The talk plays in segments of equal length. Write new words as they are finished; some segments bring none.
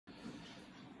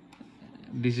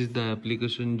This is the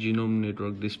application Gnome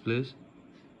network displays,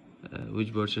 which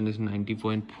version is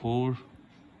 90.4.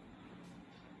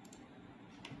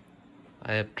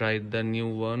 I have tried the new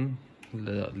one,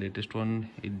 the latest one.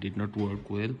 It did not work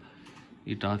well.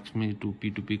 It asked me to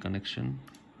P2P connection.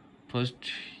 First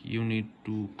you need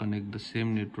to connect the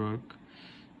same network.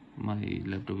 My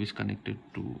laptop is connected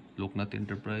to Loknath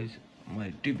Enterprise.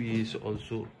 My TV is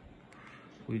also,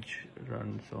 which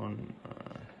runs on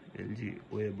LG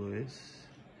webos.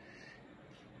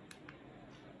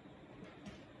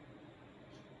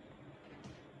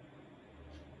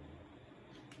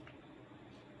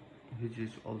 Which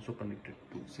is also connected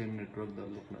to same network, the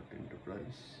Loknath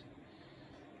Enterprise.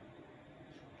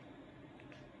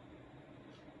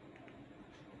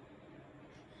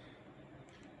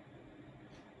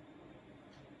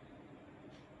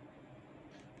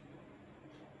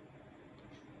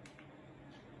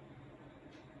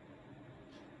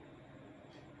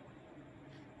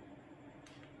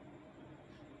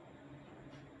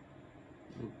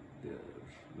 Look there,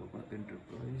 Loknath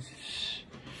Enterprise.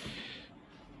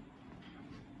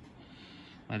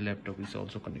 My laptop is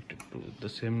also connected to the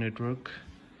same network.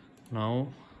 Now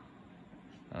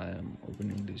I am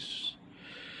opening this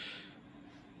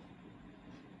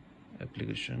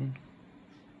application.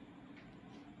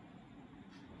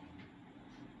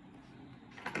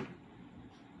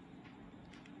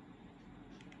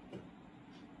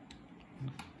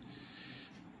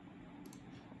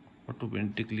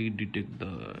 Automatically detect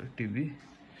the TV.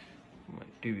 My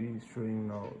TV is showing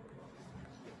now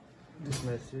this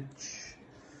message.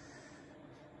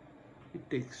 It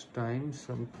takes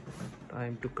some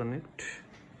time to connect.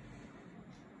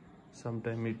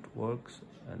 Sometimes it works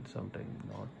and sometimes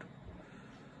not.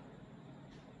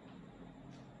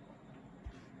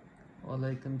 All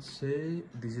I can say,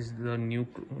 this is the new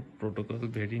protocol,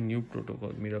 very new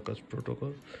protocol, Miracast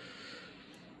protocol,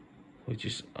 which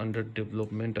is under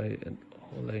development.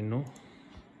 All I know,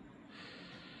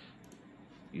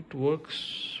 it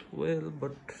works well,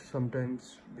 but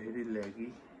sometimes very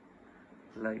laggy.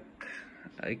 Like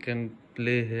I can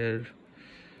play here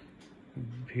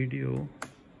video.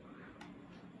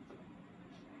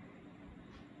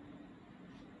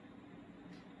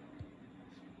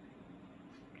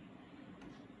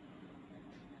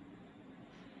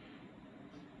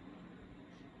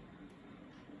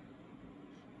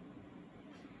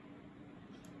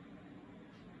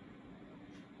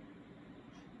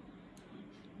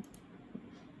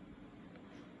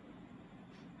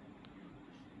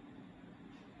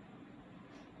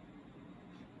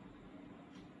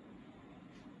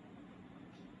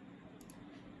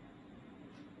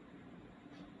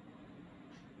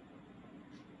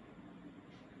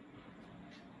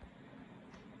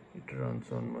 It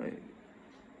runs on my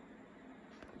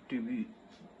TV,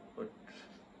 but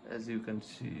as you can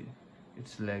see,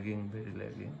 it's lagging, very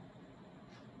lagging,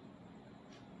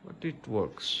 but it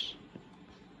works.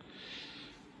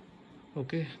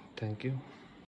 Okay, thank you.